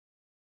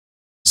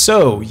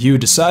So, you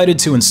decided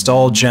to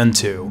install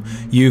Gentoo.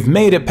 You've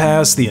made it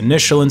past the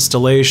initial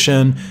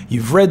installation,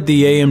 you've read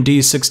the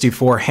AMD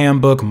 64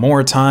 handbook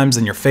more times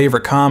than your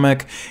favorite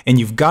comic, and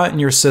you've gotten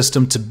your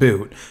system to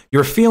boot.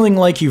 You're feeling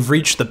like you've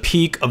reached the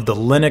peak of the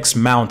Linux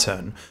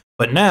mountain.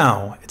 But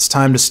now, it's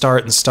time to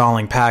start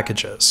installing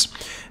packages.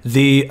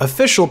 The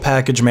official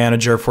package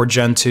manager for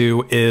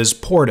Gentoo is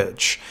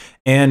Portage,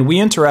 and we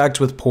interact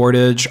with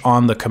Portage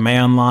on the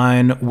command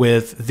line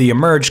with the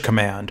emerge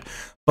command.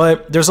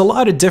 But there's a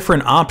lot of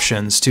different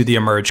options to the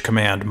emerge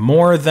command,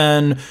 more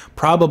than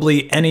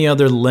probably any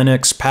other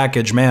Linux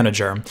package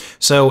manager.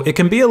 So it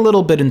can be a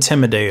little bit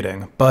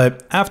intimidating,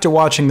 but after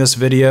watching this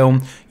video,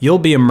 you'll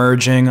be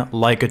emerging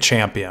like a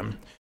champion.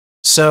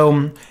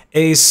 So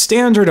a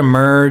standard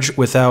emerge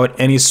without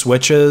any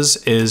switches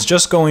is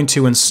just going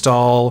to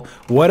install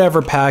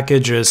whatever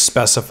package is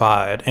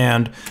specified.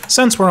 And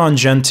since we're on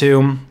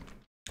Gentoo,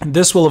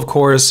 this will of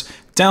course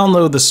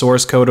download the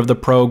source code of the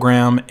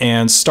program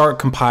and start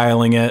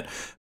compiling it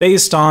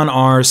based on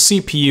our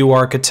CPU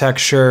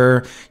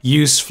architecture,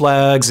 use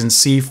flags, and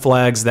C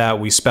flags that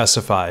we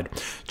specified.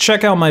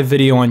 Check out my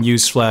video on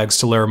use flags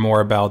to learn more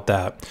about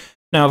that.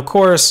 Now, of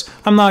course,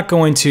 I'm not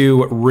going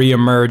to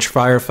re-emerge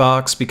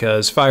Firefox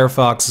because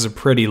Firefox is a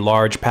pretty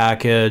large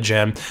package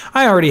and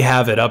I already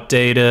have it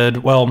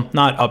updated. Well,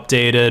 not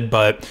updated,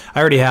 but I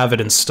already have it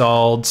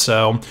installed,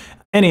 so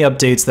any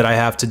updates that I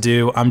have to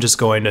do, I'm just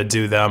going to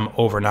do them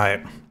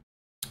overnight.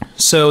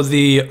 So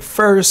the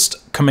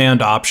first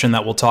command option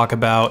that we'll talk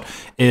about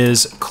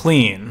is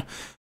clean.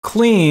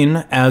 Clean,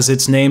 as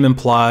its name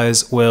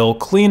implies, will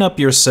clean up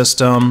your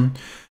system,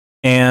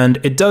 and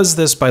it does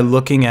this by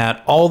looking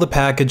at all the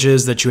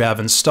packages that you have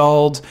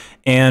installed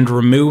and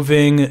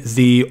removing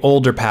the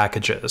older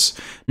packages.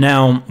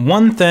 Now,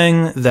 one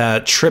thing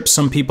that trips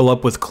some people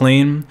up with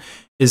clean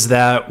is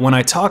that when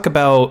I talk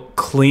about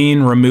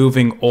clean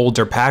removing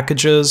older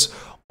packages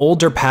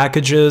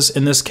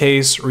in this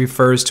case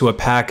refers to a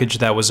package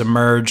that was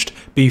emerged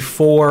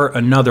before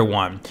another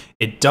one.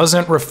 It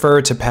doesn't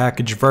refer to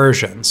package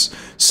versions.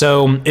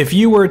 So if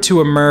you were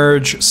to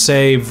emerge,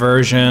 say,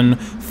 version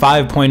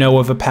 5.0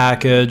 of a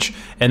package,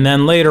 and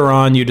then later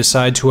on you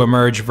decide to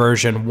emerge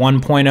version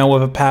 1.0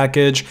 of a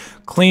package,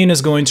 clean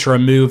is going to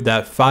remove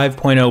that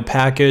 5.0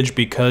 package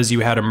because you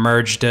had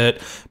emerged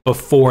it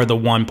before the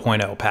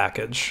 1.0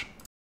 package.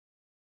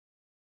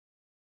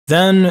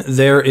 Then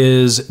there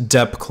is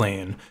DEP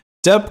Clean.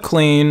 DEP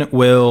Clean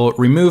will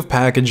remove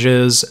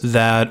packages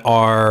that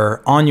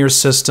are on your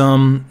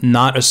system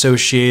not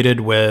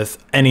associated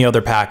with any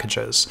other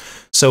packages.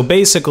 So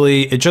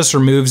basically, it just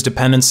removes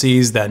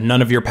dependencies that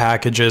none of your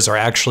packages are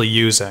actually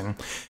using.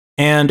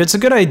 And it's a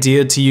good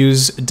idea to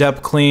use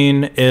DEP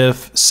Clean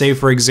if, say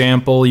for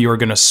example, you're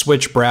going to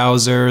switch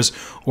browsers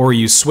or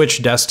you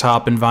switch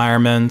desktop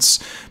environments,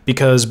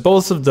 because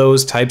both of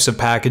those types of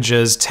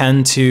packages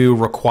tend to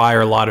require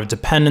a lot of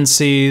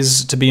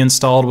dependencies to be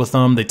installed with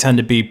them. They tend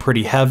to be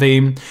pretty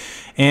heavy.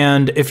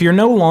 And if you're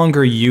no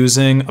longer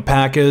using a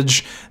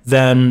package,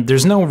 then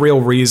there's no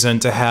real reason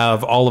to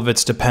have all of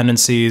its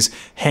dependencies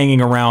hanging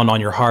around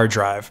on your hard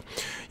drive.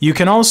 You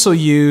can also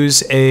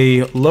use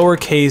a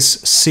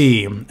lowercase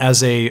c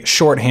as a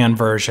shorthand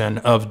version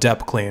of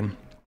DEP Clean.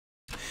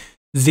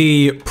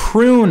 The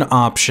Prune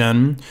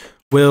option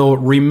will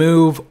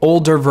remove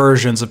older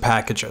versions of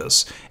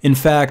packages. In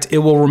fact, it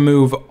will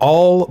remove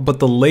all but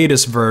the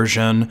latest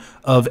version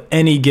of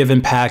any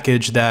given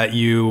package that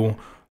you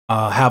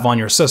have on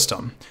your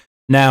system.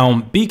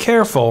 Now, be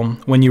careful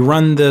when you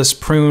run this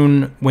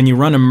Prune, when you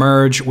run a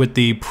merge with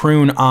the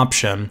Prune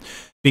option,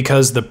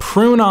 because the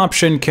Prune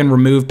option can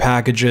remove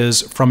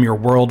packages from your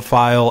world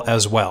file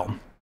as well.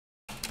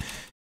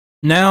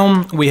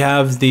 Now we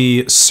have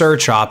the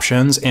search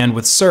options, and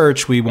with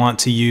search we want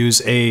to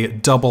use a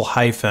double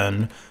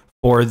hyphen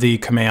for the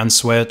command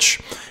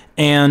switch.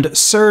 And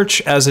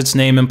search, as its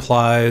name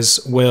implies,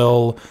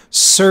 will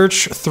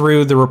search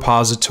through the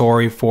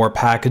repository for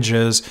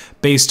packages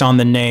based on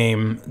the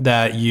name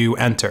that you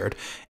entered.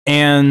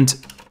 And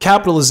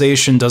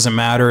capitalization doesn't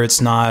matter, it's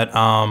not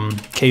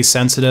case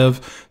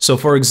sensitive. So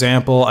for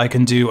example, I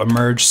can do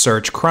emerge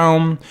search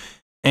Chrome,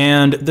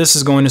 and this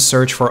is going to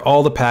search for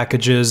all the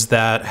packages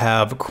that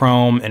have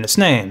Chrome in its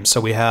name. So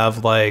we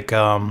have like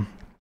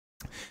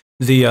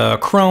the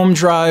Chrome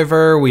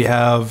driver, we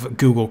have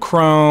Google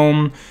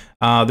Chrome,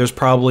 there's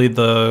probably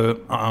the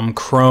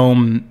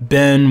Chrome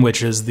bin,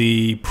 which is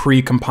the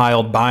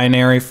pre-compiled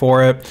binary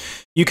for it.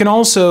 You can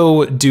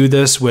also do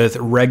this with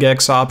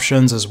regex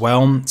options as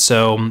well.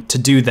 So to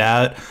do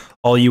that,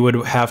 all you would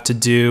have to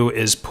do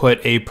is put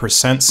a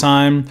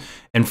 %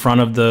 in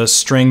front of the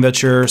string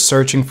that you're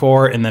searching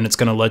for, and then it's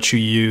going to let you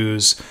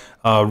use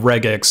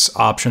regex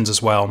options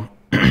as well.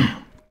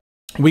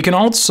 We can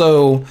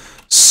also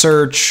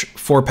search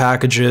for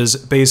packages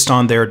based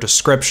on their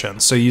description.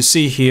 So you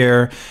see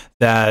here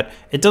that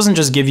it doesn't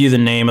just give you the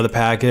name of the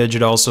package,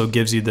 it also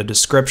gives you the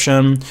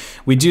description.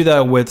 We do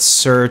that with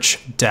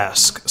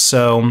searchdesc.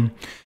 So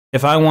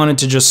if I wanted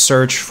to just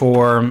search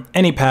for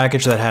any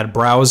package that had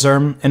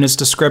browser in its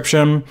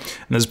description,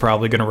 and this is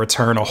probably going to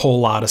return a whole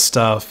lot of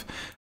stuff,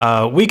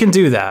 we can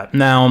do that.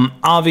 Now,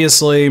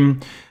 obviously,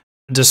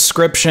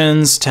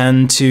 descriptions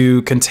tend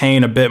to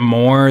contain a bit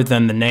more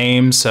than the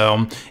name.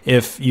 So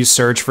if you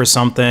search for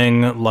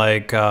something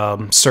like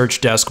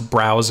searchdesc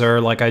browser,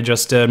 like I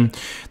just did,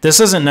 this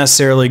isn't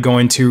necessarily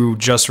going to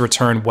just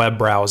return web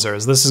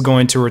browsers. This is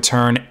going to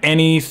return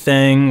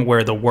anything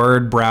where the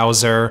word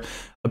browser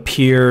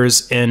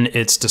appears in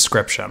its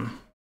description.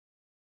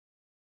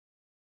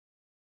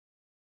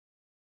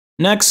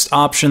 Next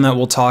option that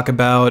we'll talk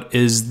about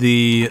is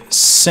the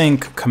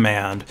sync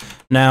command.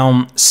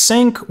 Now,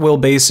 sync will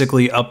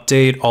basically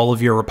update all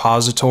of your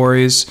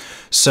repositories.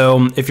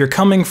 So if you're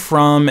coming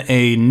from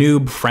a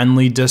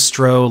noob-friendly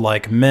distro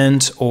like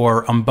Mint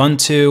or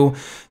Ubuntu,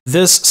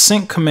 this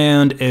sync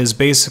command is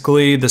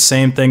basically the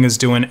same thing as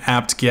doing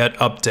apt-get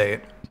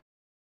update.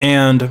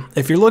 And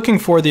if you're looking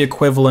for the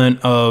equivalent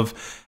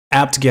of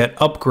apt-get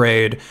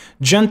upgrade,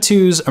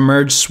 Gentoos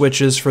emerge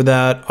switches for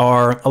that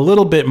are a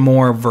little bit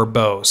more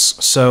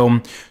verbose.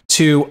 So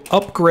to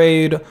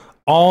upgrade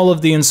all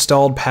of the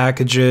installed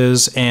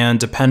packages and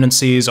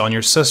dependencies on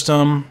your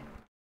system,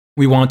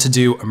 we want to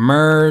do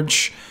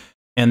emerge,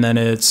 and then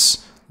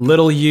it's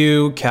little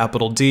u,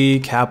 capital D,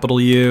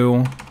 capital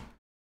U,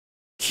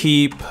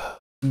 keep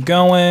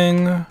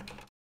going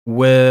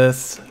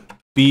with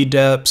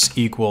bdeps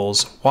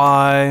equals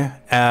y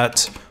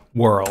at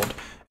world.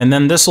 And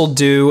then this will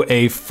do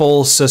a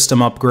full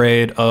system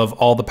upgrade of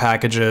all the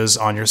packages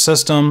on your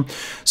system.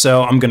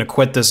 So I'm gonna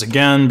quit this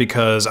again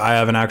because I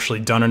haven't actually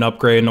done an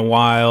upgrade in a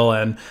while,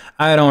 and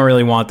I don't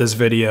really want this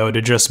video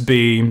to just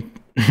be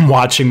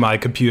watching my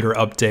computer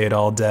update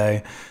all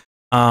day.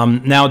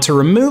 Now to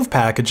remove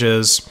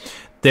packages,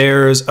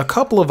 there's a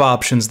couple of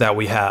options that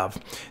we have.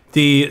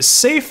 The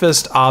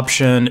safest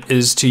option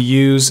is to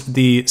use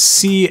the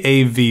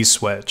CAV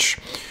switch.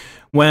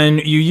 When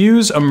you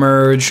use a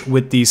merge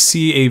with the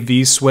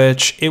CAV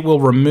switch, it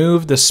will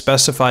remove the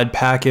specified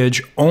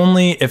package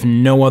only if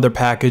no other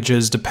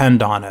packages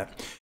depend on it.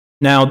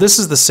 Now, this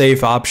is the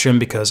safe option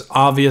because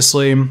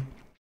obviously,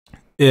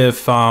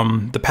 if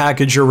the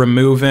package you're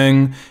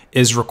removing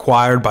is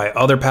required by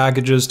other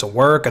packages to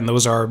work, and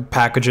those are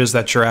packages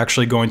that you're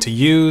actually going to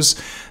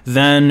use,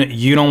 then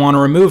you don't want to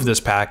remove this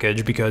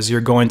package because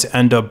you're going to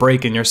end up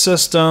breaking your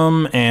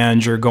system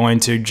and you're going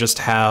to just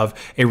have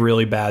a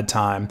really bad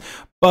time.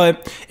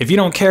 But if you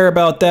don't care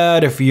about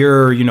that, if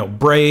you're,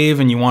 brave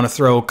and you want to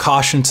throw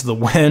caution to the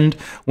wind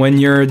when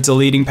you're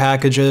deleting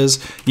packages,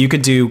 you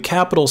could do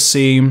capital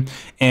C,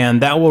 and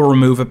that will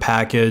remove a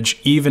package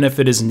even if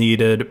it is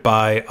needed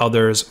by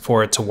others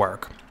for it to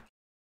work.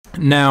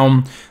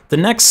 Now, the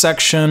next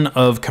section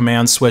of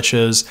command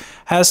switches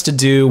has to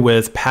do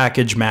with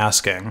package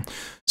masking.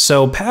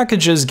 So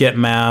packages get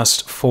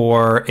masked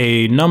for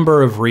a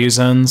number of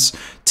reasons.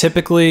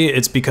 Typically,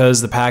 it's because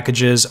the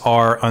packages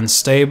are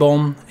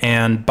unstable,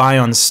 and by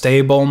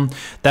unstable,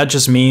 that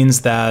just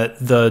means that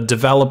the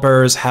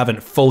developers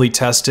haven't fully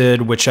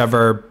tested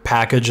whichever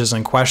package is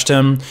in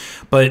question.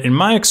 But in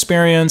my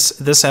experience,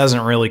 this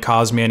hasn't really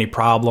caused me any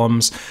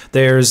problems.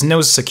 There's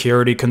no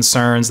security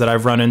concerns that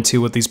I've run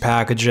into with these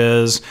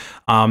packages,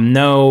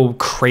 no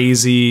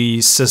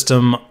crazy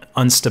system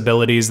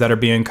instabilities that are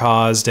being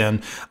caused,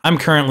 and I'm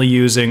currently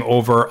using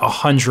over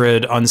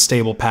 100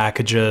 unstable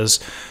packages.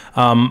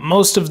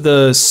 Most of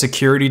the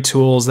security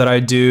tools that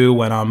I do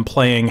when I'm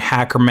playing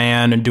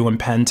HackerMan and doing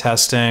pen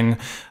testing,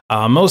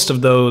 most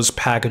of those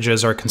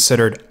packages are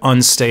considered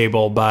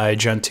unstable by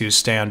Gentoo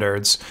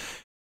standards.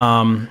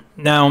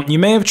 Now, you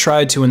may have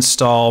tried to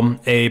install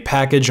a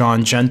package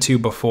on Gentoo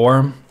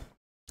before,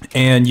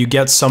 and you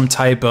get some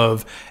type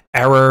of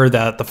error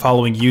that the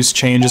following use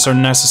changes are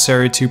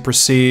necessary to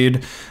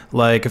proceed.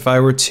 Like if I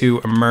were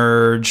to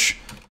emerge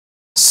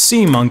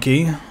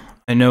cmonkey,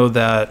 I know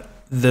that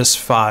this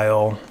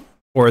file,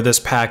 or this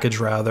package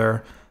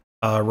rather,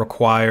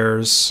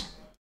 requires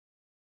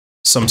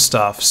some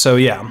stuff. So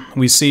yeah,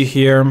 we see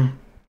here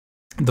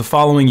the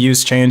following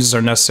use changes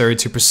are necessary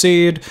to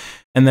proceed,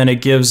 and then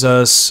it gives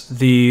us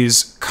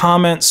these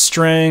comment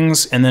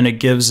strings, and then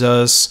it gives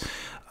us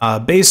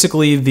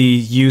basically the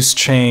use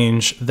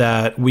change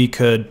that we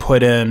could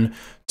put in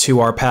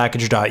to our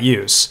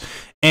package.use.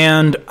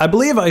 And I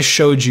believe I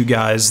showed you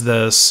guys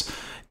this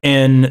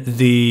in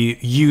the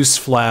use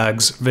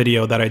flags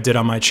video that I did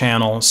on my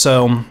channel.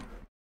 So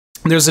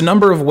there's a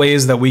number of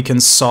ways that we can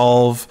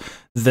solve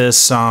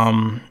this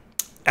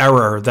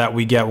error that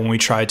we get when we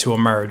try to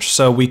emerge.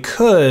 So we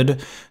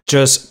could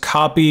just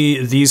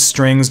copy these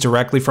strings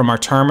directly from our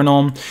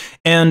terminal,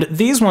 and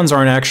these ones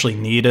aren't actually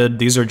needed.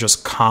 These are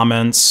just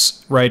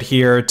comments right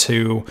here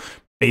to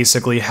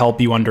basically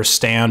help you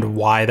understand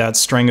why that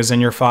string is in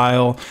your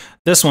file.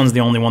 This one's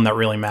the only one that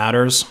really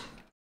matters.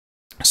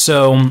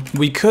 So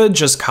we could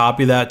just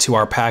copy that to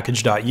our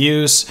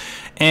package.use,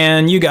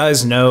 and you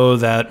guys know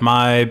that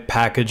my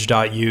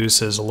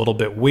package.use is a little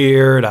bit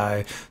weird.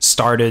 I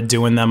started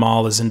doing them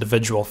all as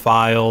individual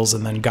files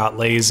and then got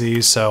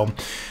lazy, so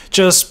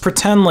just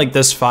pretend like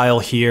this file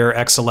here,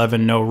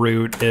 x11 no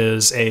root,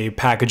 is a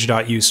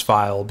package.use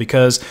file,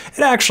 because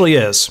it actually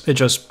is. It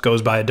just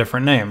goes by a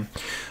different name.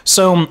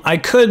 So I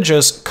could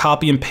just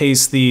copy and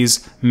paste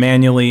these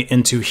manually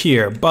into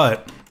here,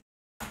 but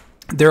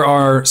there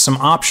are some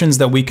options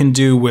that we can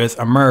do with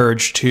a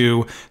merge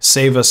to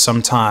save us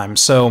some time.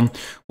 So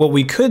what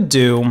we could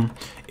do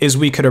is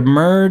we could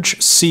merge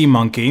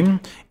cmonkey,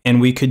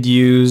 and we could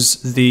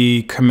use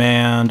the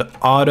command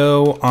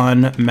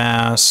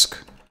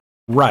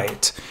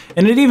autounmask-write.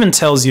 And it even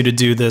tells you to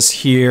do this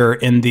here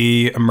in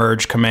the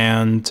merge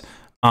command,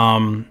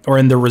 or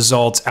in the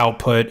results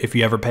output if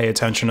you ever pay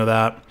attention to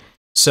that.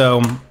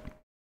 So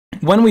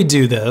when we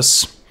do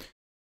this,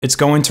 it's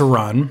going to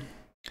run.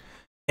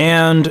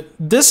 And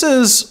this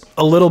is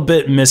a little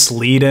bit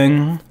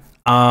misleading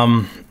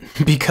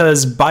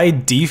because by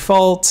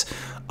default,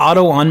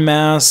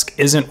 autounmask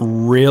isn't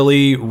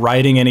really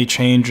writing any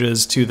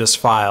changes to this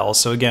file.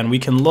 So again, we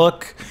can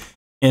look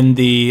in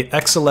the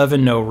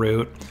x11 no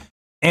root,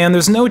 and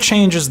there's no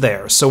changes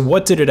there. So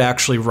what did it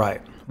actually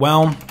write?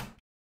 Well,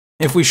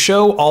 if we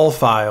show all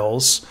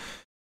files,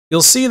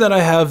 you'll see that I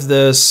have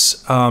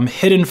this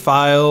hidden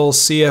file,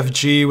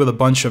 CFG, with a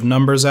bunch of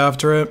numbers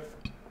after it.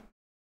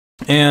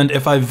 And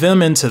if I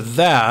vim into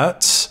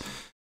that,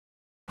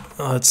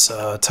 let's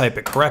type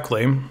it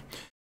correctly,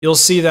 you'll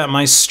see that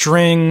my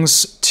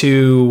strings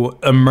to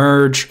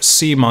emerge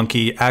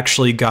cmonkey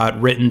actually got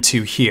written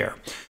to here.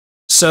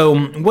 So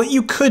what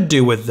you could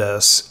do with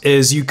this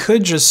is you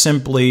could just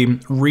simply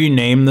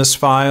rename this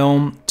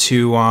file to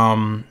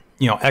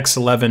you know,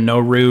 x11 no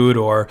root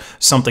or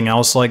something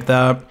else like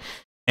that.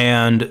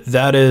 And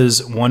that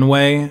is one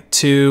way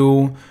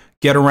to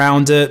get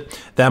around it.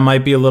 That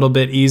might be a little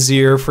bit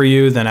easier for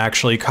you than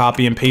actually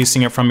copy and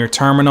pasting it from your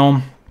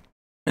terminal,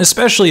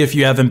 especially if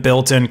you haven't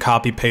built in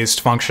copy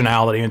paste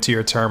functionality into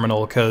your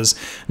terminal, because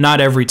not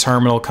every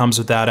terminal comes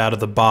with that out of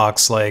the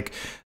box. Like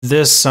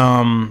this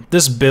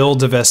this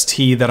build of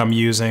ST that I'm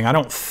using, I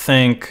don't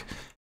think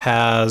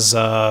has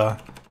yeah,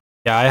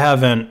 I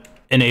haven't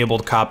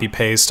enabled copy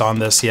paste on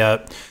this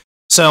yet.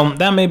 So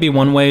that may be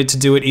one way to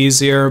do it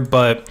easier,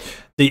 but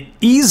the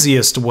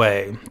easiest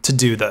way to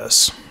do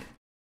this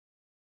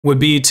would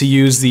be to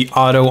use the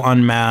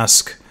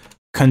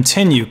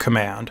autounmask-continue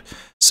command.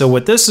 So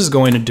what this is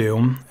going to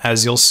do,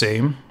 as you'll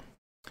see,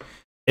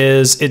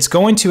 is it's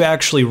going to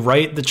actually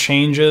write the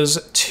changes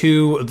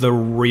to the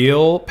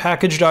real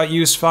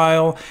package.use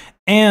file,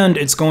 and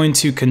it's going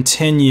to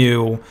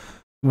continue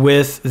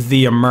with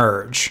the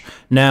emerge.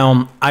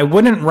 Now, I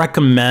wouldn't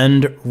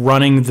recommend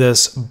running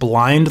this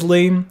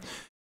blindly,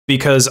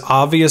 because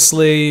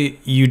obviously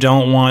you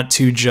don't want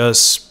to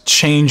just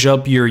change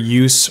up your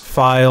use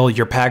file,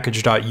 your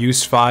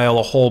package.use file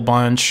a whole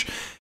bunch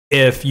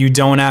if you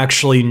don't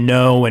actually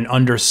know and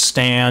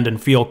understand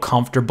and feel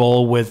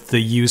comfortable with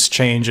the use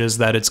changes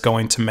that it's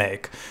going to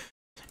make.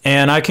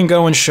 And I can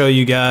go and show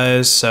you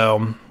guys,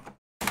 so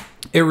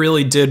it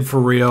really did for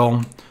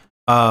real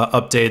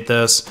update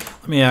this.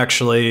 Let me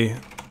actually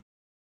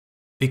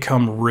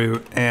become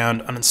root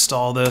and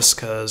uninstall this,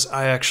 because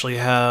I actually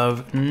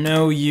have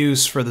no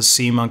use for the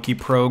cmonkey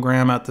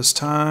program at this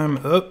time.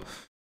 Oop,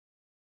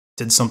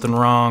 did something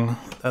wrong.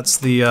 That's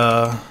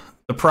the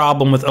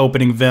problem with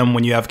opening Vim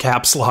when you have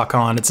caps lock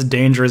on. It's a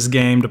dangerous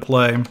game to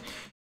play.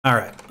 All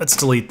right, let's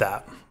delete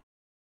that.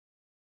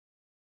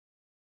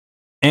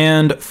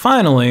 And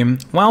finally,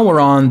 while we're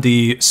on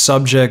the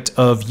subject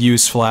of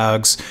use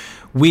flags,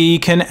 we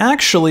can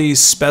actually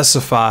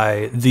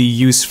specify the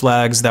use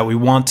flags that we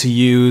want to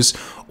use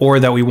or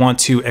that we want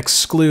to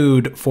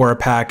exclude for a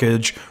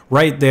package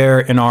right there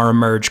in our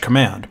emerge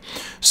command.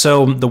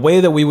 So the way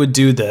that we would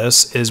do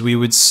this is we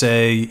would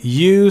say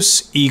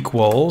use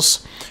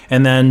equals,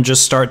 and then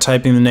just start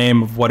typing the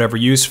name of whatever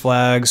use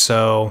flag.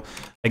 So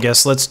I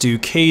guess let's do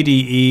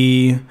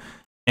KDE,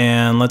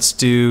 and let's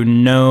do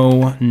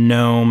no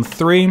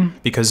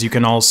gnome3, because you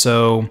can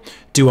also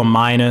do a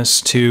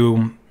minus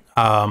to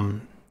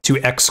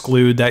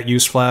exclude that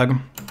use flag.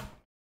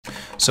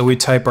 So we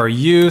type our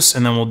use,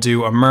 and then we'll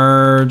do a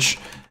merge,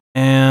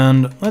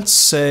 and let's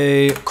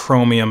say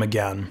Chromium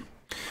again,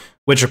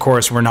 which of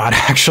course we're not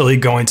actually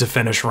going to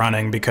finish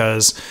running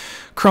because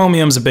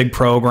Chromium's a big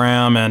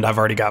program and I've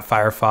already got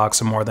Firefox.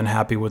 I'm more than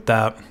happy with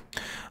that.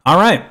 All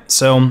right,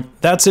 so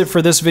that's it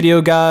for this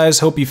video, guys.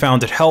 Hope you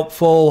found it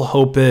helpful.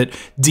 Hope it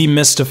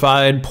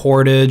demystified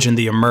Portage and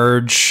the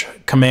emerge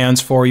commands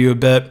for you a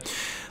bit.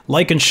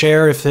 Like and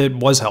share if it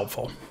was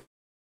helpful.